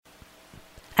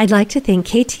I'd like to thank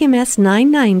KTMS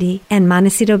 990 and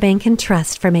Montecito Bank and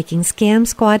Trust for making Scam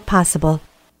Squad possible.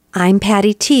 I'm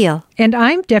Patty Teal. And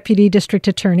I'm Deputy District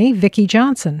Attorney Vicki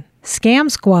Johnson.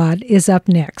 Scam Squad is up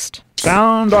next.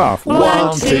 Sound off.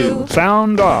 1, 2.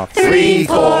 Sound off. 3,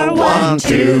 4. 1,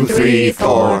 2, 3,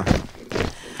 4.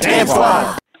 Scam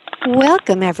Squad.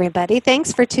 Welcome, everybody.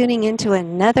 Thanks for tuning in to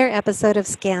another episode of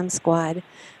Scam Squad.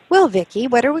 Well, Vicki,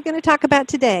 what are we going to talk about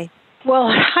today?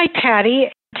 Well, hi,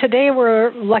 Patty. Today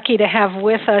we're lucky to have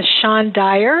with us Sean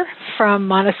Dyer from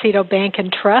Montecito Bank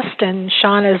and Trust. And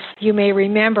Sean, as you may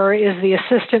remember, is the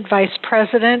Assistant Vice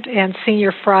President and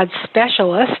Senior Fraud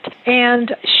Specialist.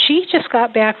 And she just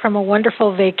got back from a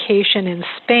wonderful vacation in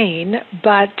Spain.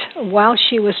 But while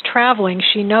she was traveling,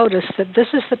 she noticed that this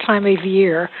is the time of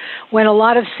year when a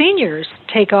lot of seniors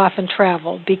take off and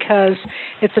travel, because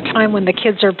it's a time when the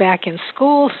kids are back in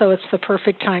school, so it's the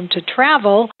perfect time to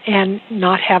travel and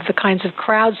not have the kinds of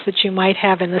crowds that you might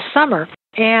have in the summer.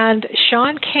 And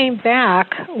Sean came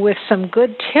back with some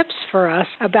good tips for us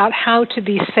about how to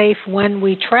be safe when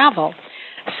we travel.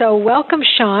 So welcome,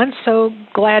 Sean. So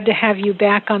glad to have you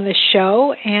back on the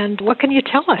show. And what can you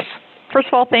tell us? First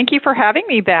of all, thank you for having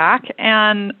me back.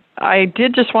 And I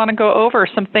did just want to go over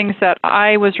some things that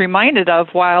I was reminded of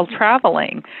while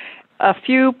traveling. A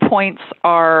few points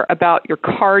are about your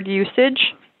card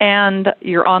usage and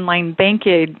your online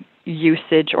banking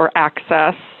usage or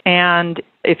access, and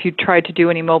if you tried to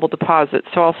do any mobile deposits.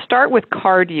 So I'll start with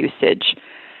card usage.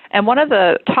 And one of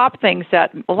the top things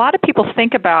that a lot of people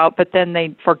think about, but then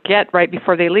they forget right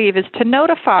before they leave, is to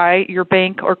notify your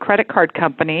bank or credit card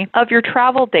company of your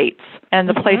travel dates and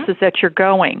the places that you're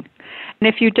going. And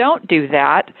if you don't do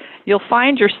that, you'll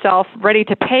find yourself ready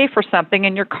to pay for something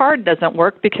and your card doesn't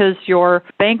work because your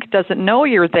bank doesn't know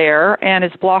you're there and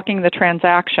is blocking the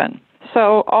transaction.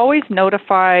 So always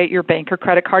notify your bank or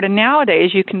credit card. And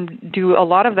nowadays, you can do a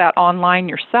lot of that online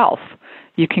yourself.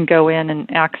 You can go in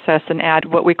and access and add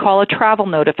what we call a travel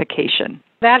notification.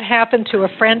 That happened to a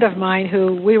friend of mine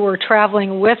who we were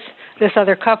traveling with this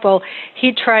other couple.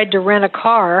 He tried to rent a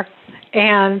car,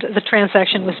 and the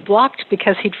transaction was blocked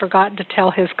because he'd forgotten to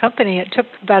tell his company. It took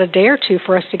about a day or two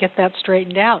for us to get that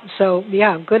straightened out. So,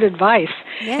 yeah, good advice.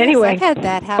 Yes, anyway, I've had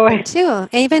that happen too.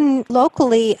 Even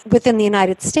locally within the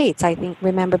United States, I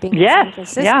remember being in San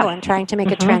Francisco and trying to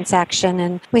make a transaction,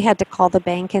 and we had to call the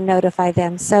bank and notify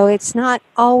them. So it's not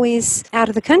always out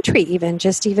of the country even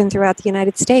throughout the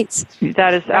United States.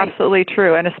 That is absolutely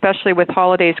true, and especially with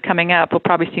holidays coming up, we'll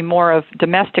probably see more of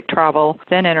domestic travel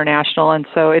than international, and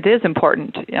so it is important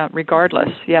regardless.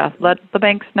 Yeah, let the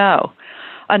banks know.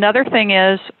 Another thing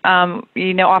is,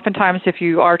 oftentimes if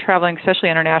you are traveling, especially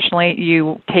internationally,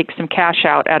 you take some cash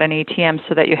out at an ATM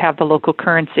so that you have the local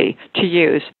currency to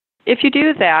use. If you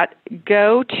do that,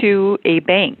 go to a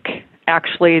bank,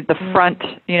 actually the front,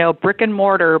 brick and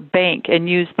mortar bank, and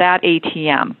use that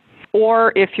ATM.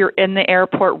 Or if you're in the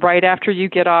airport right after you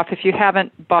get off, if you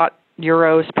haven't bought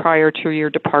euros prior to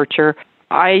your departure,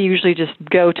 I usually just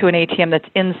go to an ATM that's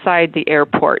inside the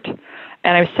airport.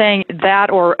 And I'm saying that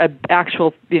or an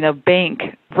actual, bank,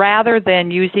 rather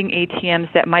than using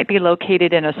ATMs that might be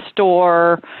located in a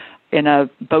store, in a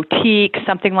boutique,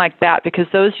 something like that, because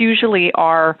those usually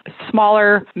are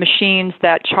smaller machines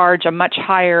that charge a much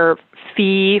higher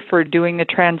fee for doing the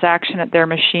transaction at their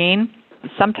machine.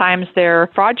 Sometimes they're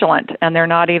fraudulent and they're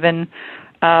not even,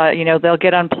 they'll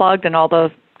get unplugged and all the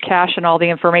cash and all the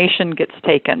information gets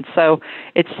taken. So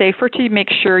it's safer to make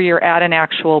sure you're at an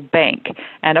actual bank.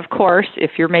 And of course,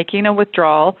 if you're making a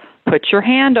withdrawal, put your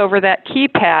hand over that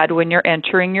keypad when you're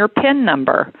entering your PIN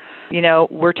number.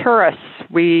 We're tourists.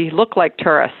 We look like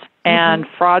tourists. And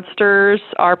fraudsters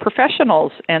are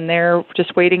professionals, and they're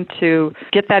just waiting to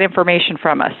get that information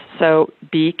from us. So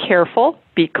be careful,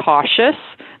 be cautious,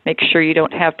 make sure you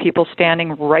don't have people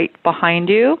standing right behind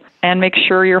you, and make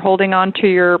sure you're holding on to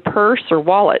your purse or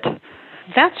wallet.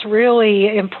 That's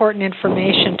really important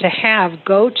information to have.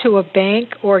 Go to a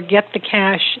bank or get the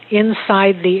cash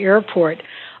inside the airport.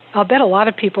 I'll bet a lot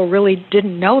of people really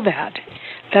didn't know that.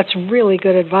 That's really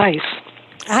good advice.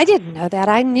 I didn't know that.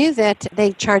 I knew that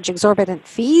they charge exorbitant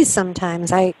fees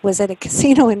sometimes. I was at a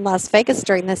casino in Las Vegas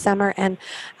during the summer, and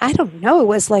I don't know, it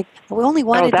was like we only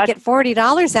wanted to get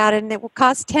 $40 out, and it would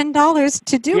cost $10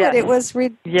 to do it. It was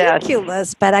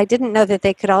ridiculous, but I didn't know that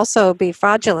they could also be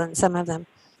fraudulent, some of them.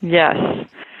 Yes.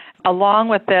 Along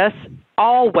with this,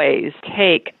 always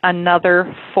take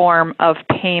another form of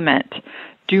payment.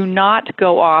 Do not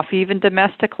go off, even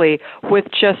domestically, with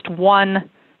just one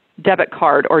debit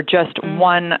card or just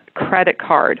one credit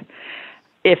card.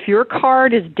 If your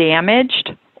card is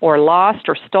damaged or lost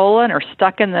or stolen or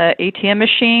stuck in the ATM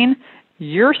machine,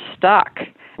 you're stuck.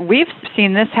 we've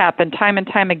seen this happen time and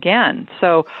time again.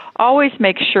 So always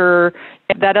make sure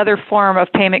that other form of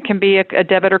payment can be a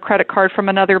debit or credit card from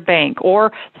another bank,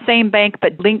 or same bank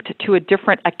but linked to a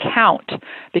different account.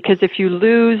 Because if you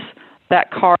lose that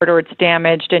card or it's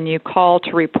damaged and you call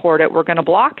to report it, we're going to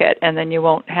block it and then you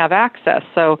won't have access.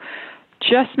 So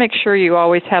just make sure you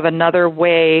always have another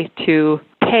way to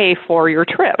pay for your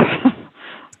trip.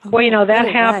 Well, that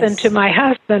happened to my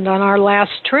husband on our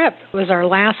last trip. It was our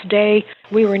last day.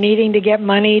 We were needing to get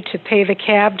money to pay the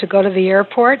cab to go to the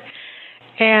airport.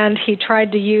 And he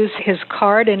tried to use his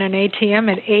card in an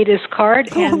ATM and ate his card.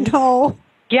 Oh, no.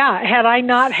 Yeah, had I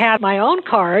not had my own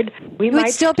card, we might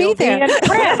still be there. in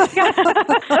France.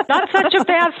 Not such a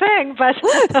bad thing, but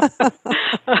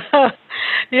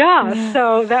yeah,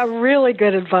 so that really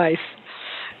good advice.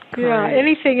 Great. Yeah,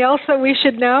 anything else that we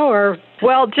should know? Or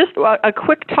well, just a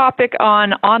quick topic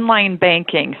on online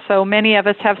banking. So many of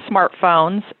us have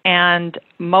smartphones, and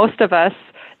most of us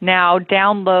now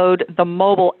download the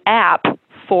mobile app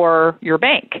for your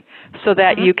bank so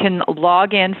that you can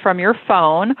log in from your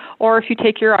phone, or if you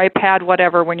take your iPad,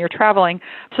 whatever, when you're traveling,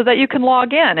 so that you can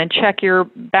log in and check your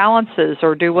balances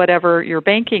or do whatever your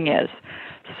banking is.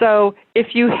 So if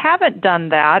you haven't done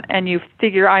that and you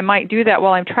figure I might do that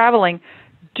while I'm traveling,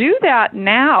 do that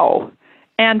now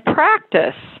and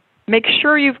practice. Make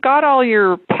sure you've got all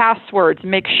your passwords.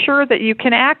 Make sure that you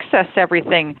can access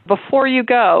everything before you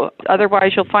go.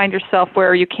 Otherwise, you'll find yourself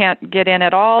where you can't get in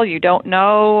at all, you don't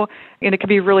know, and it can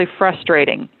be really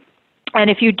frustrating. And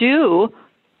if you do,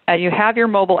 you have your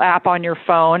mobile app on your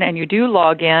phone and you do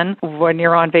log in when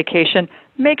you're on vacation,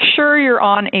 make sure you're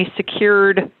on a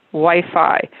secured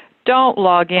Wi-Fi. Don't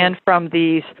log in from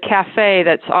the cafe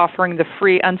that's offering the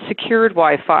free unsecured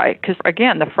Wi-Fi, because,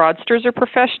 again, the fraudsters are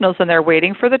professionals and they're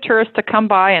waiting for the tourist to come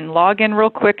by and log in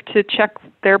real quick to check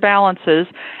their balances,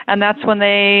 and that's when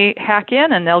they hack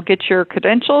in and they'll get your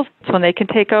credentials. That's when they can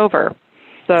take over.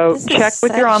 So check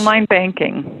with your online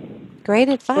banking. Great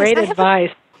advice. Great advice.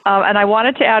 And I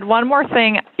wanted to add one more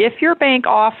thing. If your bank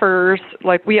offers,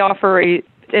 like we offer and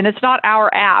it's not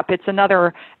our app, it's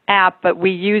another app, but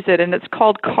we use it, and it's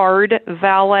called Card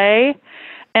Valet.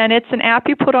 And it's an app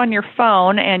you put on your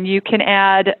phone, and you can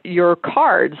add your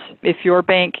cards if your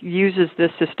bank uses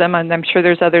this system, and I'm sure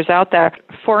there's others out there.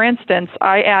 For instance,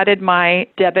 I added my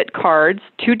debit cards,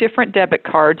 2 different debit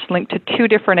cards linked to 2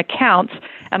 different accounts,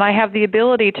 and I have the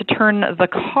ability to turn the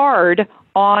card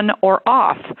on or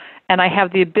off. And I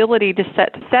have the ability to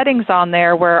set settings on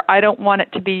there where I don't want it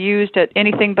to be used at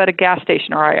anything but a gas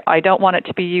station, or I don't want it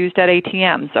to be used at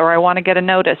ATMs, or I want to get a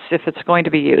notice if it's going to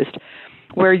be used,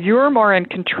 where you're more in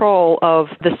control of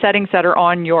the settings that are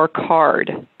on your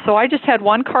card. So I just had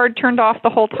one card turned off the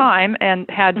whole time and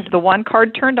had the one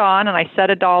card turned on, and I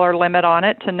set a dollar limit on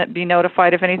it to be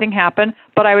notified if anything happened.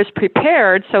 But I was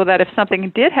prepared so that if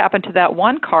something did happen to that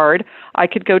one card, I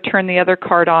could go turn the other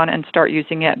card on and start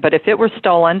using it. But if it were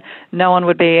stolen, no one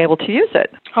would be able to use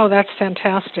it. Oh, that's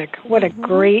fantastic. What a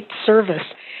great service.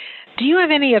 Do you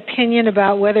have any opinion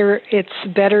about whether it's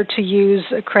better to use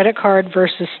a credit card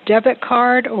versus debit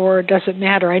card, or does it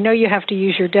matter? I know you have to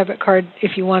use your debit card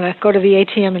if you want to go to the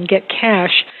ATM and get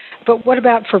cash, but what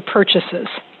about for purchases?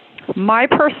 My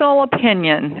personal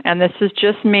opinion, and this is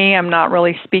just me, I'm not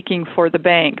really speaking for the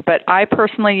bank, but I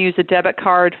personally use a debit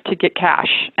card to get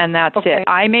cash, and that's it.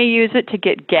 I may use it to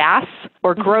get gas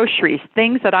or groceries,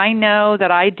 things that I know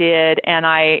that I did, and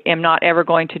I am not ever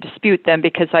going to dispute them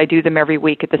because I do them every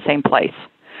week at the same place.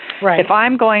 Right. If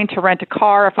I'm going to rent a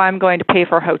car, if I'm going to pay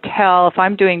for a hotel, if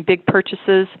I'm doing big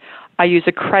purchases, I use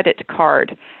a credit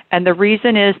card. And the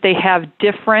reason is they have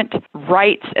different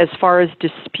rights as far as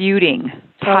disputing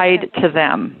tied to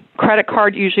them. Credit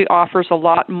card usually offers a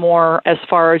lot more as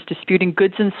far as disputing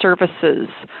goods and services,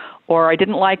 or I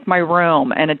didn't like my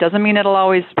room. And it doesn't mean it'll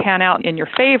always pan out in your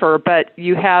favor, but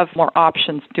you have more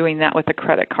options doing that with a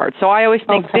credit card. So I always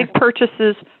think big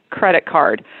purchases, credit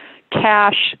card.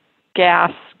 Cash,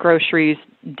 gas, groceries,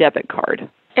 debit card.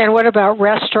 And what about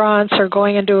restaurants or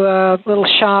going into a little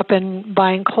shop and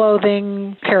buying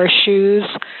clothing, pair of shoes?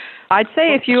 I'd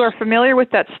say if you are familiar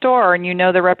with that store and you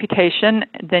know the reputation,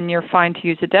 then you're fine to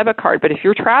use a debit card. But if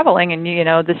you're traveling and you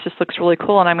know this just looks really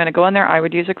cool and I'm going to go in there, I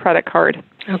would use a credit card.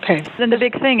 Okay. Then the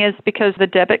big thing is because the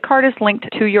debit card is linked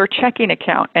to your checking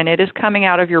account and it is coming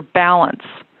out of your balance.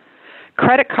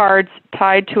 Credit cards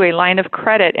tied to a line of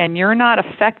credit, and you're not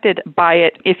affected by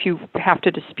it if you have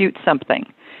to dispute something.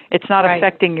 It's not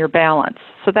affecting your balance.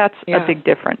 So that's a big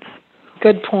difference.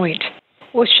 Good point.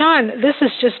 Well, Sean, this has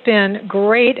just been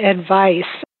great advice.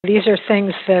 These are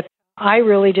things that I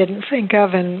really didn't think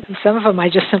of, and some of them I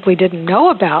just simply didn't know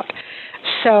about.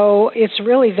 So it's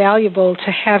really valuable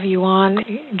to have you on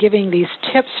giving these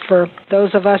tips for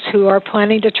those of us who are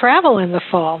planning to travel in the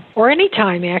fall, or any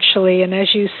time actually. And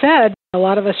as you said, a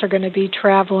lot of us are going to be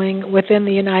traveling within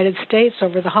the United States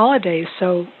over the holidays,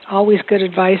 so always good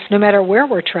advice no matter where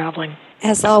we're traveling.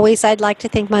 As always, I'd like to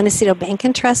thank Montecito Bank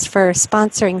and Trust for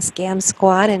sponsoring Scam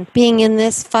Squad and being in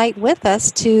this fight with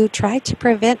us to try to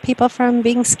prevent people from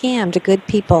being scammed, good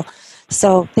people.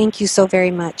 So thank you so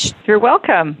very much. You're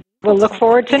welcome. We'll look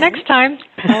forward to next time.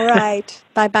 All right.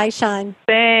 Bye-bye, Sean.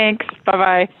 Thanks.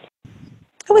 Bye-bye.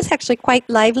 It was actually quite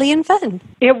lively and fun.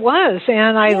 It was,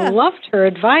 and I loved her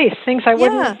advice, things I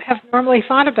wouldn't have normally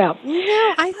thought about.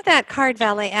 No, I thought that Card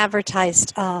Valet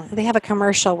advertised, they have a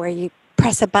commercial where you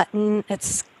press a button, it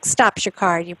stops your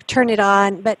card, you turn it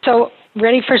on. But So,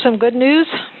 ready for some good news?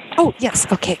 Oh,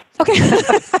 yes, okay.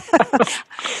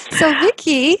 So,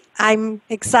 Vicki, I'm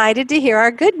excited to hear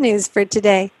our good news for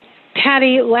today.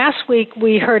 Patty, last week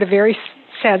we heard a very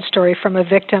sad story from a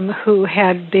victim who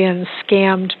had been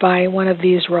scammed by one of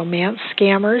these romance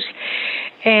scammers.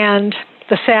 And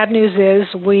the sad news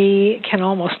is we can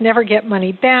almost never get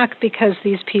money back because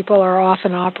these people are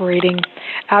often operating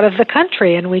out of the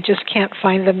country and we just can't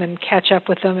find them and catch up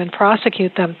with them and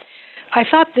prosecute them. I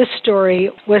thought this story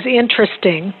was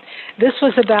interesting. This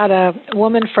was about a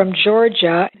woman from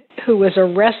Georgia who was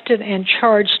arrested and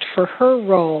charged for her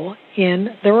role in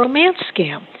the romance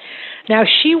scam. Now,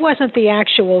 she wasn't the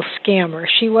actual scammer.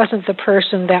 She wasn't the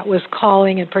person that was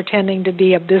calling and pretending to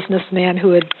be a businessman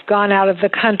who had gone out of the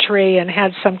country and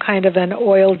had some kind of an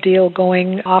oil deal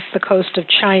going off the coast of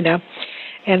China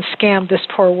and scammed this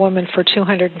poor woman for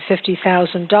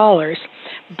 $250,000.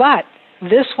 But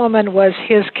this woman was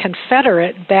his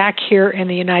confederate back here in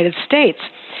the United States.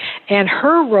 And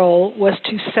her role was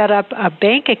to set up a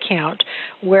bank account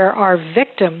where our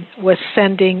victim was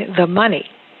sending the money.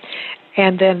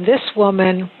 And then this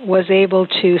woman was able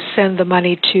to send the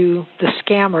money to the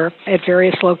scammer at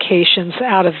various locations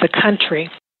out of the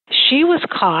country. She was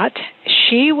caught,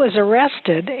 she was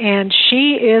arrested, and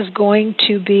she is going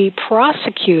to be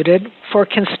prosecuted for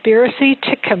conspiracy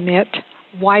to commit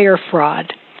wire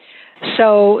fraud.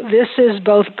 So this is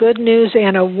both good news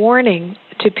and a warning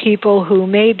to people who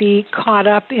may be caught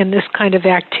up in this kind of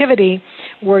activity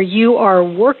where you are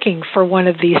working for one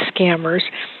of these scammers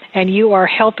and you are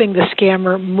helping the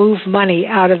scammer move money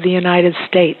out of the United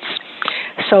States.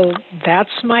 So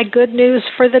that's my good news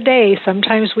for the day.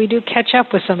 Sometimes we do catch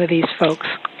up with some of these folks.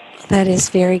 That is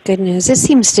very good news. It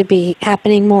seems to be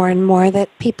happening more and more that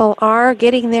people are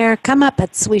getting their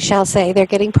comeuppance, we shall say. They're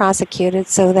getting prosecuted,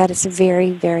 so that is very,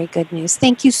 very good news.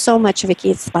 Thank you so much, Vicki.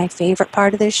 It's my favorite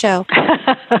part of the show.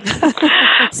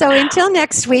 So until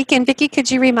next week, and Vicki,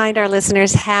 could you remind our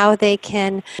listeners how they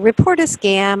can report a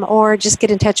scam or just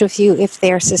get in touch with you if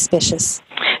they're suspicious?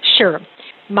 Sure.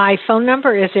 My phone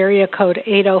number is area code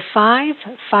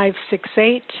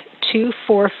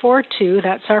 805-568-2442.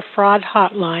 That's our fraud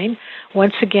hotline.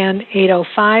 Once again,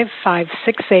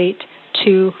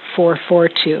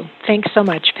 805-568-2442. Thanks so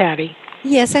much, Patty.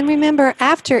 Yes, and remember,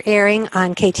 after airing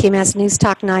on KTMS News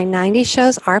Talk 990,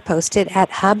 shows are posted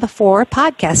at Hub for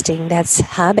Podcasting. That's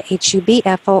Hub,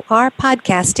 HUBFOR,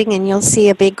 Podcasting, and you'll see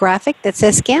a big graphic that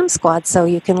says Scam Squad, so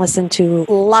you can listen to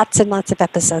lots and lots of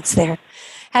episodes there.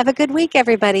 Have a good week,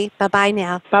 everybody. Bye-bye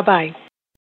now. Bye-bye.